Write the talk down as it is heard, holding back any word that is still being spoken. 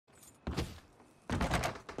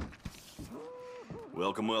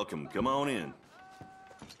Welcome, welcome. Come on in.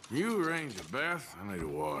 You arrange a bath? I need a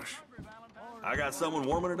wash. I got someone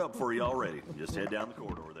warming it up for you already. Just head down the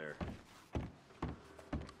corridor there.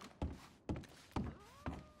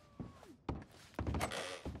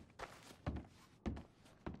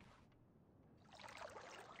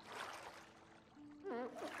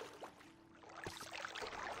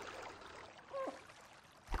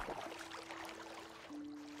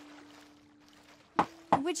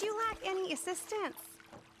 Would you like any assistance?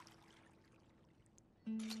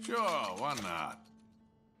 Sure, why not?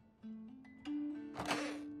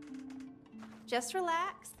 Just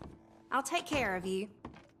relax. I'll take care of you.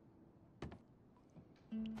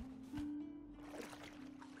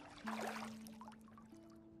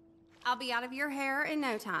 I'll be out of your hair in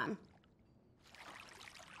no time.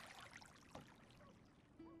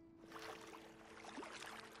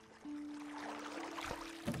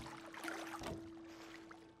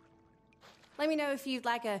 Let me know if you'd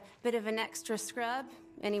like a bit of an extra scrub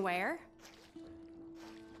anywhere.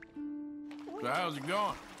 So how's it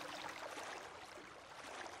going?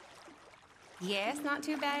 Yes, not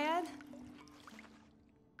too bad.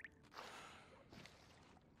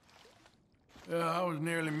 I was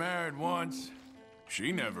nearly married once.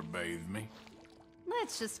 She never bathed me.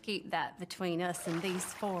 Let's just keep that between us and these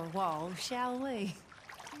four walls, shall we?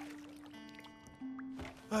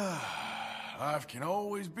 Life can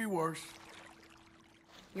always be worse.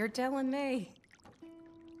 You're telling me.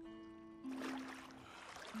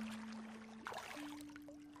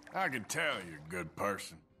 I can tell you're a good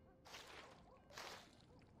person.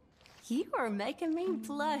 You are making me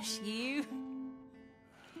blush, you.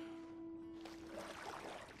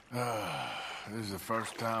 This is the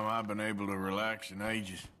first time I've been able to relax in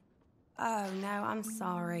ages. Oh, no, I'm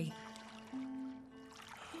sorry.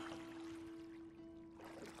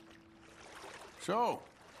 So,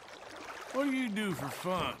 what do you do for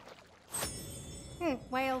fun?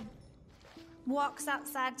 Well, walks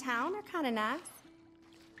outside town are kind of nice.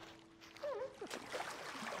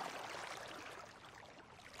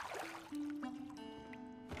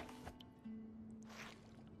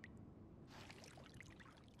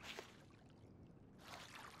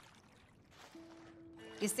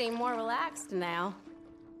 You seem more relaxed now.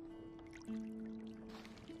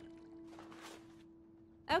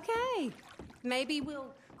 Okay, maybe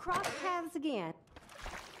we'll cross paths again.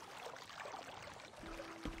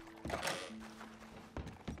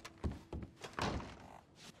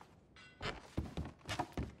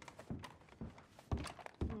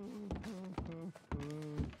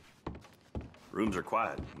 Rooms are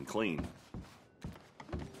quiet and clean.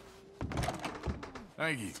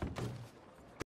 Thank you.